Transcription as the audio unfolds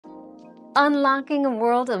unlocking a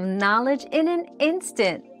world of knowledge in an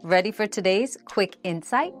instant. Ready for today's quick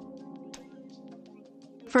insight?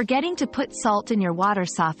 Forgetting to put salt in your water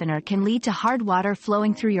softener can lead to hard water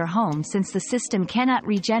flowing through your home since the system cannot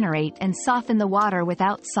regenerate and soften the water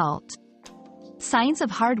without salt. Signs of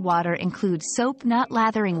hard water include soap not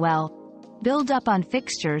lathering well, build-up on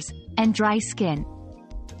fixtures, and dry skin.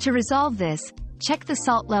 To resolve this, check the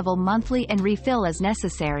salt level monthly and refill as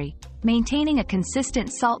necessary, maintaining a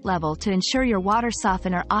consistent salt level to ensure your water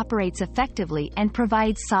softener operates effectively and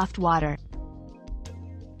provides soft water.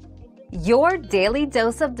 Your daily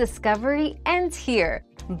dose of discovery ends here,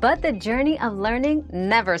 but the journey of learning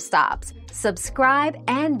never stops. Subscribe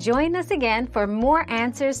and join us again for more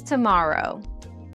answers tomorrow.